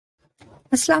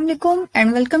Assalamu alaikum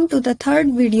and welcome to the third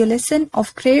video lesson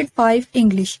of grade 5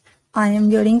 English. I am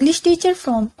your English teacher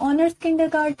from Honors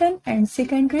Kindergarten and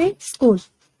Secondary School.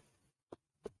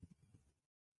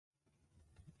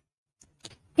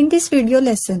 In this video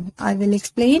lesson, I will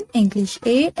explain English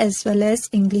A as well as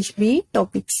English B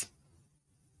topics.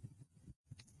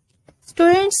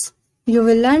 Students, you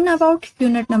will learn about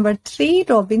unit number 3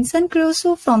 Robinson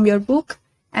Crusoe from your book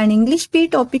and English B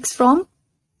topics from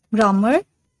Grammar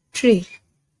Tree.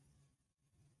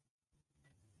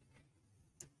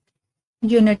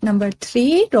 Unit number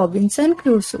 3 Robinson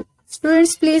Crusoe.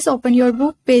 Students, please open your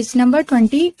book, page number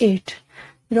 28.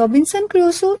 Robinson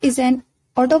Crusoe is an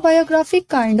autobiographic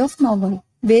kind of novel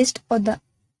based on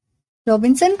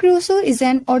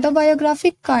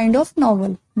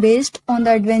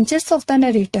the adventures of the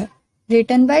narrator,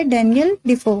 written by Daniel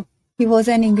Defoe. He was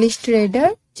an English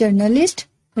trader, journalist,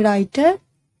 writer,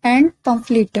 and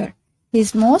pamphleteer. He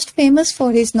is most famous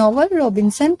for his novel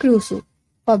Robinson Crusoe,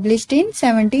 published in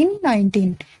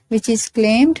 1719, which is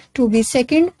claimed to be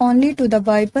second only to the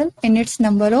Bible in its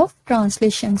number of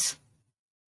translations.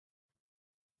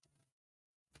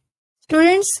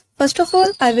 Students, first of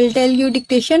all, I will tell you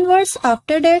dictation words.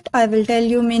 After that, I will tell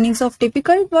you meanings of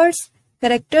difficult words,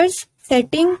 characters,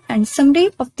 setting, and summary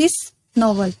of this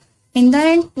novel. In the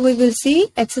end, we will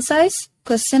see exercise,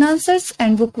 question answers,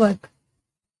 and book work.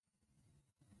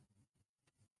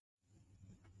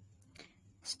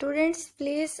 Students,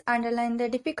 please underline the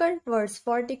difficult words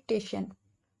for dictation.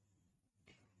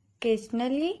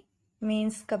 Occasionally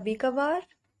means kabhi kabhar.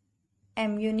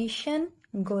 Ammunition,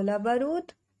 gola barud.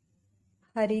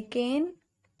 Hurricane,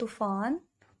 tufan.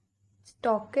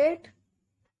 Stockade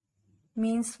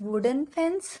means wooden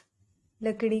fence.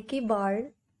 Lakdi ki bar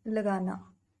lagana.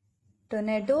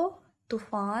 Tornado,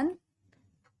 tufan.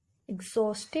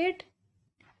 Exhausted,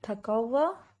 thaka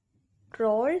hua.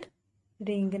 Trolled,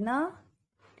 रेंगना.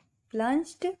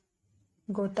 Plunged,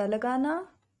 गोता लगाना.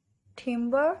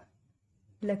 Timber,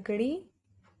 लकड़ी.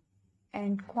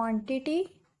 And quantity,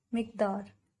 मिकदार.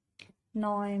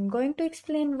 Now I am going to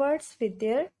explain words with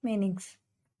their meanings.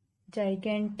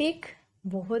 Gigantic,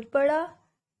 बहुत बड़ा.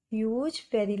 Huge,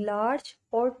 very large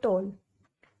or tall.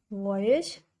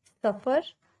 Voyage, suffer.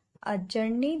 A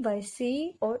journey by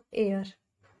sea or air.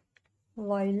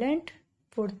 Violent,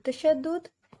 पुरतशद्दुद,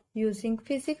 using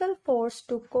physical force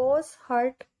to cause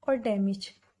hurt or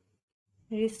damage.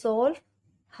 Resolve,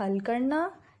 हल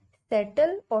करना,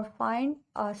 settle or find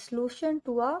a solution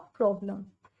to a problem.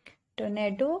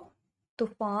 Tornado,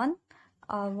 tufan,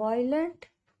 a violent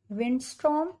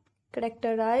windstorm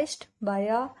characterized by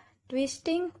a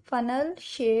twisting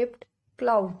funnel-shaped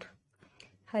cloud.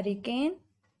 Hurricane,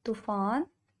 tufan,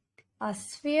 a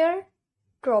severe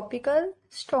tropical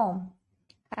storm.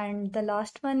 And the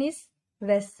last one is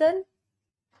vessel,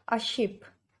 a ship,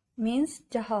 means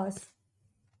jahaz.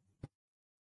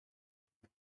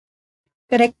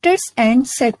 Characters and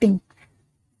setting.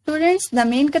 Students, the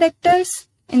main characters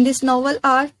in this novel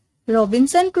are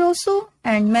Robinson Crusoe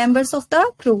and members of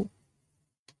the crew.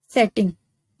 Setting.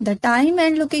 The time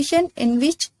and location in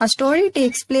which a story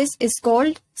takes place is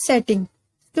called setting.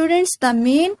 Students, the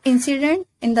main incident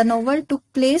in the novel took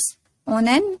place on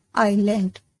an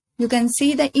island. You can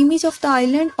see the image of the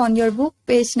island on your book,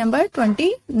 page number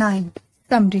 29.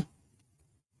 Summary.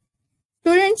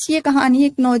 Students, ये कहानी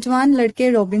एक नौजवान लड़के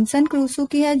Robinson Crusoe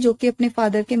की है जो कि अपने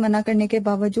फादर के मना करने के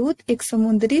बावजूद एक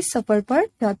समुद्री सफर पर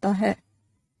जाता है।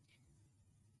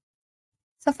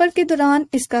 सफर के दौरान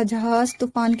इसका जहाज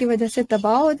तूफान की वजह से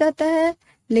तबाह हो जाता है,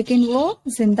 लेकिन वो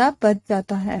जिंदा बच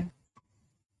जाता है।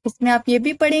 इसमें आप ये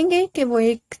भी पढ़ेंगे कि वो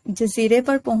एक जजीरे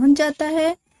पर पहुंच जाता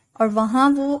है और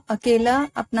वहां वो अकेला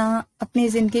अपनी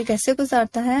जिंदगी कैसे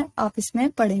गुजारता है, आप इसमें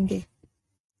पढ़ेंगे।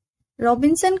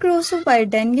 Robinson Crusoe by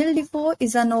Daniel Defoe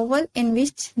is a novel in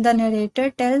which the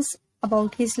narrator tells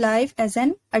about his life as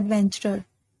an adventurer.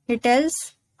 He tells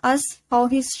us how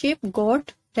his ship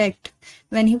got wrecked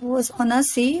when he was on a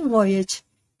sea voyage.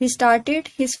 He started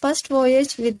his first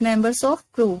voyage with members of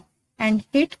crew and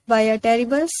hit by a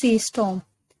terrible sea storm.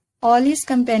 All his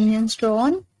companions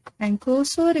drowned and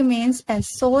Crusoe remains as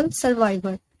sole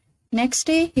survivor. Next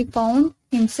day, he found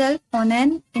himself on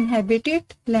an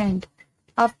inhabited land.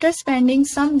 After spending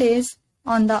some days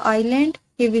on the island,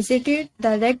 he visited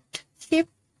the wrecked ship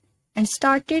and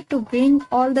started to bring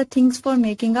all the things for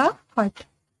making a hut.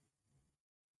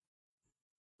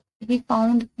 He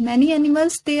found many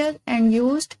animals there and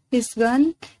used his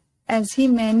gun as he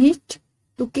managed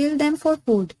to kill them for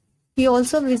food. He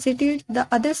also visited the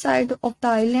other side of the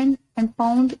island and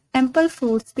found ample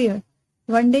fruits there.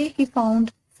 One day he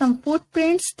found some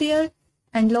footprints there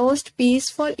and lost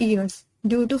peace for years.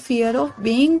 due to fear of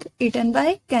being eaten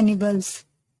by cannibals.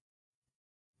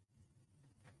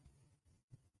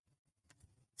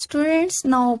 Students,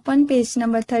 now open page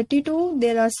number 32.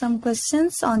 There are some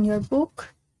questions on your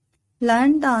book.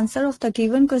 Learn the answer of the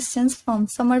given questions from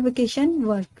summer vacation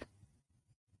work.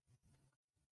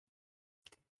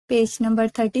 Page number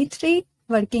 33.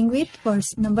 Working with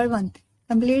words. Number 1.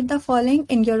 Complete the following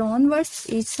in your own words.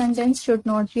 Each sentence should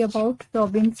not be about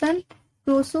Robinson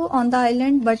Crusoe on the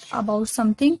island but about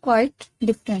something quite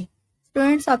different.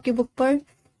 Students, आपकी book पर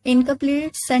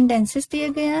incomplete sentences दिए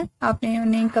गए हैं, आपने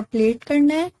उन्हें complete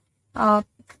करना है. आप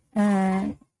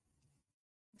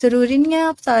जरूरी नहीं है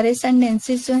आप सारे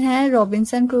सेंटेंसेस जो हैं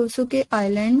रॉबिन्सन क्रूसो के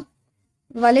आइलैंड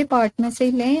वाले पार्ट में से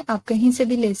ही लें, आप कहीं से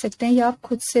भी ले सकते हैं या आप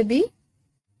खुद से भी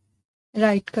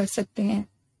राइट कर सकते हैं.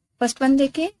 फर्स्ट वन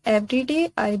देखें. Everyday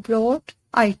I brought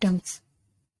items.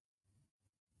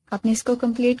 आपने इसको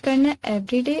कंप्लीट करना है.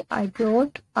 Everyday I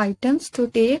brought items to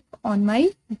take on my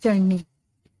journey.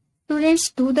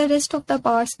 Students, do the rest of the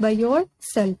parts by your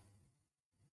self.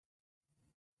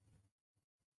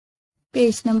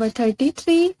 Page number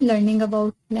 33, learning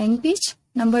about language.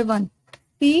 Number 1,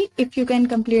 see if you can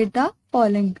complete the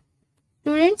following.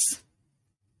 Students,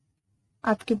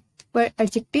 आपके पर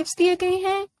adjectives दिए गए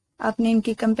हैं, आपने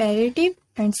इनकी comparative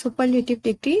and superlative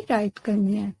degree right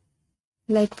करनी है.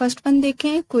 Like first one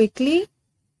देखें, quickly.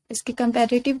 इसकी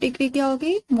comparative degree क्या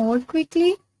होगी? More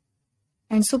quickly.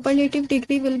 And superlative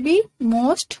degree will be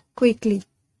most quickly.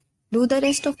 Do the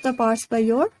rest of the parts by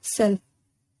yourself.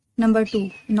 Number 2,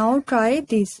 now try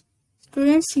this.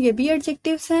 Students, ये भी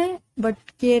adjectives हैं but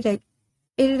ये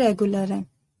irregular हैं.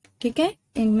 ठीक है,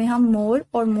 इनमें हम more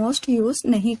और most use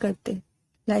नहीं करते.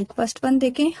 Like first one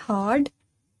देखें, hard,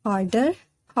 harder,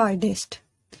 hardest.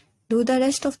 Do the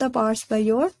rest of the parts by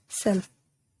yourself.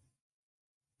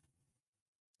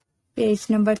 Page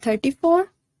number 34.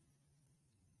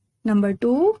 Number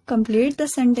 2, complete the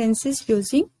sentences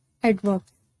using adverb.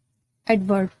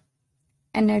 Adverb.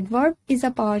 An adverb is a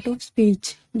part of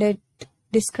speech that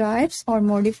describes or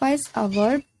modifies a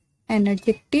verb, an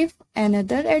adjective,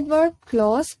 another adverb,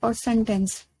 clause or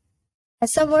sentence.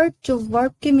 ऐसा word जो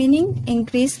verb के meaning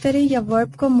increase करे या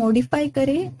verb को modify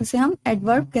करे उसे हम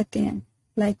adverb कहते हैं.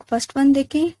 लाइक फर्स्ट वन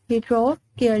देखें, he drove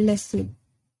carelessly.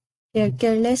 Here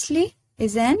carelessly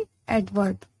is an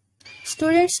adverb.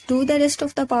 Students, do the rest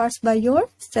of the parts by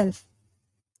yourself.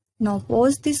 Now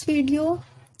pause this video.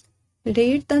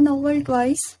 Read the novel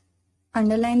twice,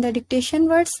 underline the dictation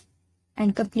words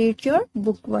and complete your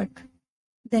book work.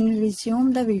 Then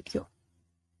resume the video.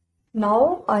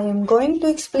 Now I am going to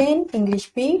explain English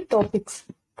B topics.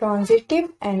 Transitive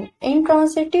and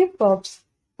intransitive verbs.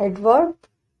 Adverb,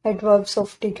 adverbs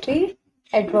of degree,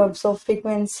 adverbs of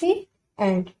frequency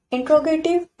and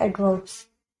interrogative adverbs.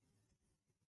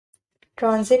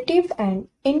 Transitive and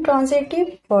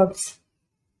intransitive verbs.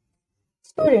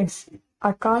 Students,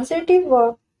 a transitive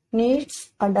verb needs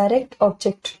a direct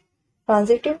object.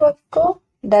 Transitive verb को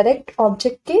direct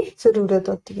object की जरूरत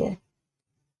होती है.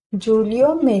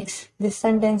 Julio makes. This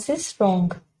sentence is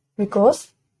wrong because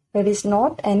there is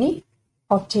not any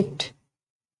object.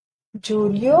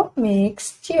 Julio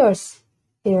makes chairs.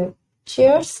 Here,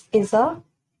 chairs is a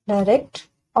direct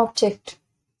object,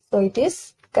 so it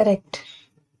is correct.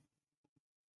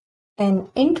 An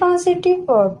intransitive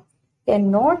verb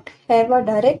cannot have a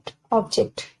direct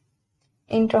object.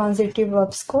 Intransitive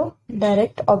verbs को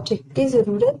direct object की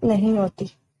जरूरत नहीं होती.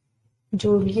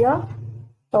 Julia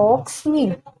talks me.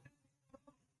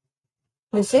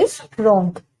 This is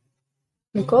wrong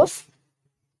because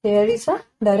there is a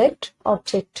direct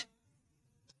object.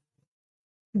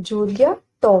 Julia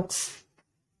talks.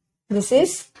 This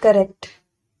is correct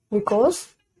because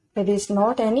there is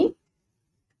not any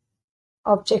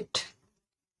object.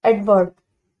 Adverb.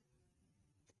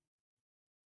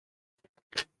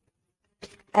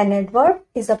 An adverb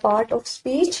is a part of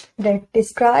speech that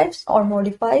describes or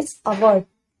modifies a word,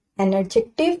 an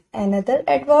adjective, another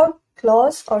adverb,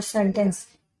 clause or sentence.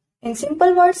 In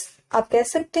simple words, आप कह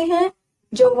सकते हैं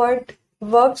जो word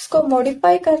verbs को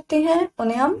modify करते हैं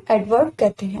उन्हें हम adverb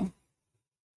कहते हैं.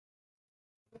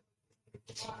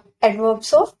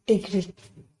 Adverbs of degree.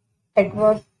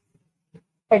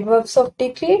 Adverbs of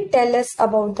degree tell us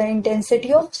about the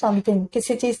intensity of something.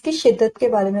 किसी चीज की शिद्दत के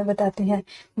बारे में बताते हैं.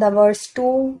 The words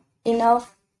too, enough,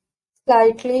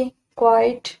 slightly,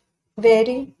 quite,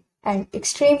 very and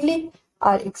extremely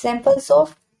are examples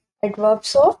of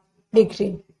adverbs of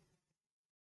degree.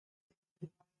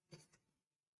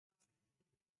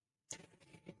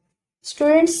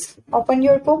 Students, open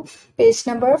your book, page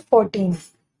number 14.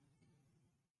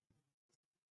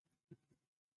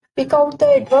 Pick out the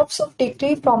adverbs of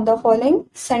degree from the following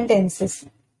sentences.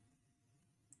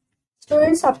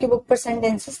 Students आपकी book पर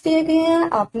sentences दिए गए हैं,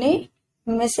 आपने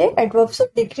इनमें से adverbs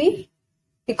of degree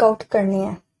pick out करनी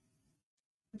है.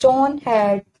 John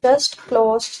had just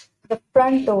closed the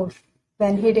front door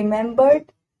when he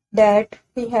remembered that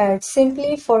he had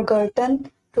simply forgotten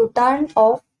to turn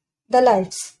off the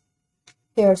lights.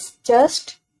 Here's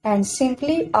just and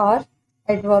simply are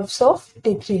adverbs of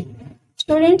degree.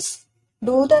 Students,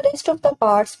 do the rest of the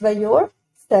parts by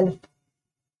yourself.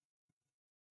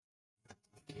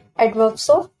 Adverbs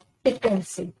of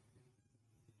frequency.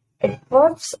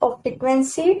 Adverbs of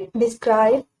frequency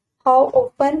describe how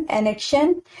often an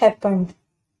action happened.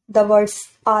 The words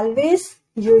always,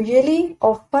 usually,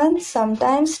 often,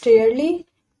 sometimes, rarely,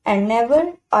 and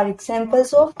never are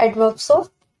examples of adverbs of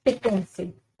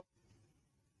frequency.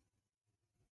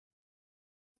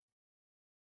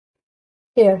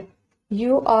 Here,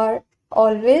 you are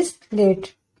always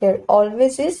late. Here,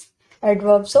 always is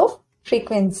adverbs of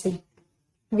frequency.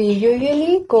 We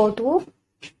usually go to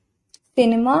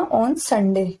cinema on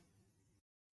Sunday.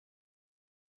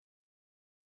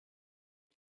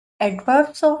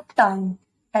 Adverbs of time.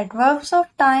 Adverbs of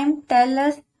time tell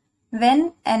us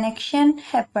when an action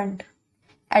happened.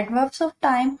 Adverbs of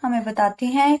time हमें बताती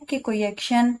हैं कि कोई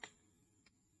action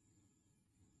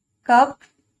कब,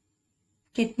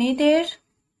 कितनी देर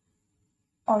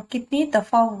और कितनी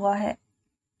दफा हुआ है.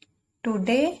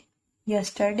 Today,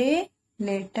 yesterday,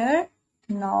 later,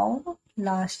 now,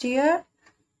 last year,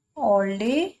 all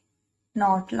day,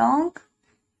 not long,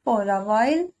 for a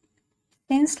while,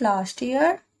 since last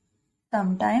year,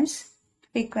 sometimes,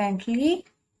 frequently,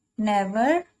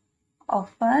 never,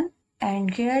 often,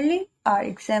 and rarely are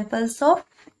examples of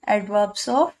adverbs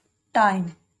of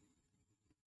time.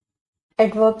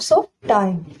 Adverbs of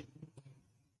time.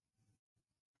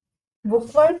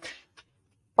 Bookwork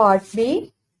Part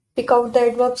B. Pick out the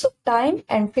adverbs of time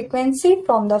and frequency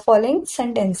from the following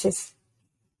sentences.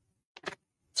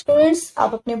 Students,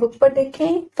 आप अपनी book पर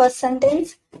देखें. First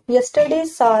sentence. Yesterday,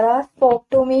 Sarah spoke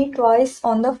to me twice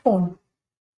on the phone.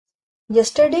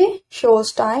 Yesterday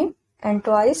shows time and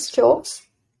twice shows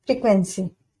frequency.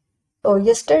 So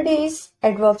yesterday is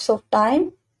adverbs of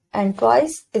time and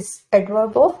twice is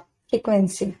adverb of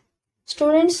frequency.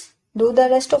 Students, do the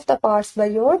rest of the parts by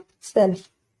yourself.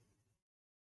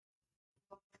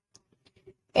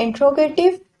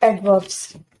 Interrogative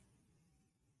adverbs.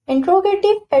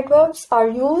 Interrogative adverbs are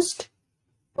used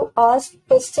to ask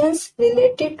questions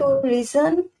related to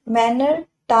reason, manner,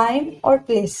 time or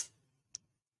place.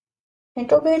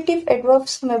 Interrogative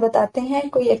adverbs हमें बताते हैं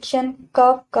कोई action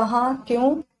कब, कहाँ,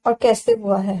 क्यों और कैसे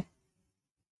हुआ है.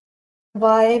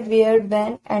 Why, where,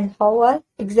 when and how are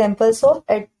examples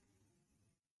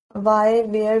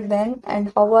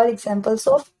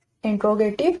of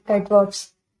interrogative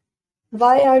adverbs.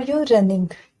 Why are you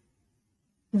running?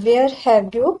 Where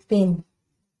have you been?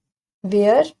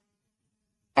 Where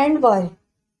and why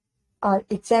are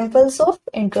examples of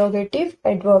interrogative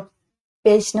adverbs.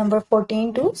 Page number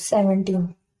 14 to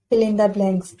 17. Fill in the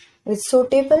blanks with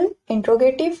suitable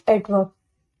interrogative adverb.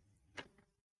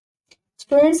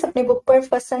 Students, अपनी book पर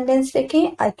first sentence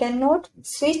देखें. I cannot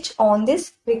switch on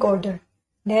this recorder.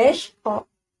 Dash,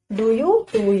 do you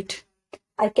do it?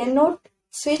 I cannot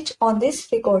switch on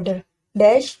this recorder.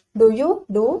 Dash, do you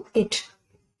do it?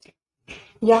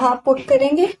 यहाँ put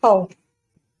करेंगे how.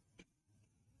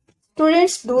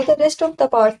 Students, do the rest of the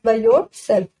parts by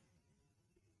yourself.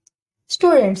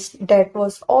 Students, that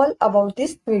was all about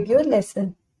this video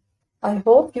lesson. I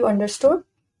hope you understood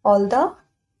all the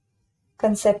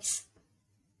concepts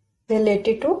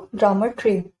related to grammar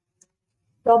tree.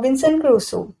 Robinson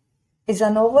Crusoe is a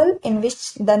novel in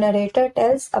which the narrator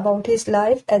tells about his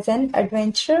life as an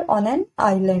adventurer on an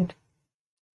island.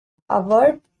 A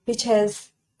word which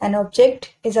has an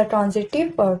object is a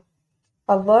transitive verb.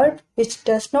 A word which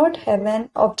does not have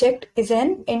an object is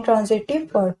an intransitive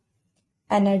verb.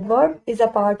 An adverb is a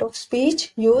part of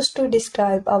speech used to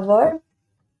describe a verb.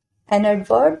 An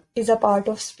adverb is a part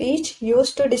of speech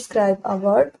used to describe a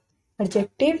verb,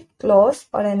 adjective, clause,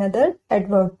 or another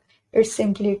adverb. It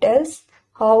simply tells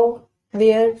how,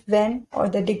 where, when, or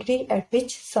the degree at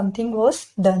which something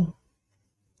was done.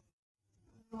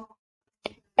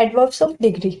 Adverbs of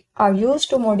degree are used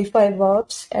to modify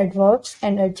verbs, adverbs,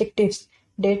 and adjectives.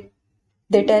 They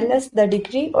tell us the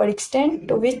degree or extent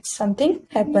to which something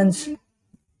happens.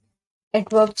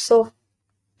 Adverbs of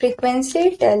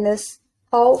frequency tell us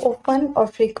how often or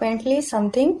frequently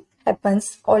something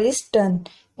happens or is done.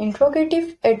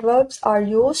 Interrogative adverbs are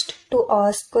used to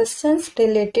ask questions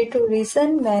related to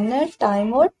reason, manner,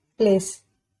 time or place.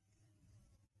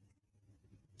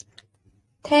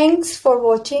 Thanks for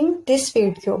watching this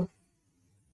video.